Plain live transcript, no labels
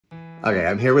Okay,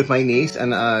 I'm here with my niece,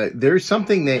 and there's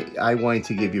something that I wanted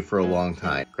to give you for a long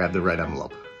time. Grab the red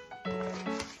envelope.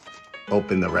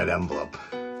 Open the red envelope.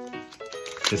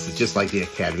 This is just like the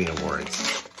Academy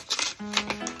Awards.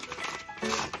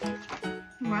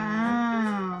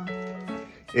 Wow.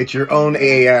 It's your own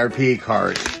AARP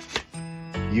card.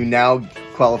 You now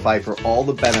qualify for all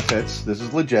the benefits, this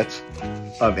is legit,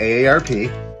 of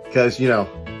AARP, because, you know,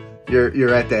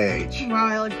 you're at the age. Wow,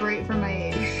 I look great for my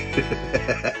age.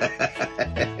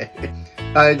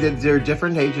 There are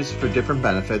different ages for different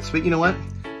benefits, but you know what?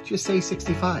 Just say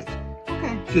 65.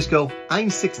 Okay. Just go, I'm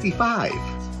 65.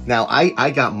 Now,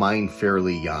 I got mine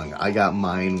fairly young. I got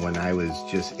mine when I was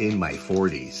just in my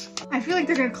 40s. I feel like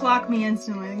they're gonna clock me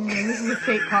instantly. This is a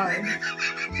fake card.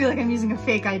 I feel like I'm using a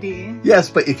fake ID. Yes,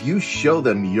 but if you show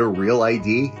them your real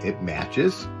ID, it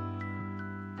matches.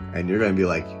 And you're gonna be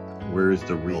like, where's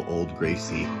the real old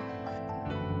Gracie?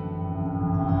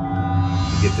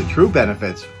 To get the true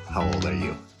benefits, how old are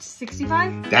you?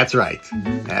 65? That's right.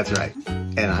 That's right.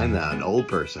 And I'm not an old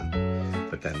person.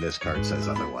 But then this card says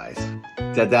otherwise.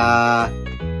 Ta-da!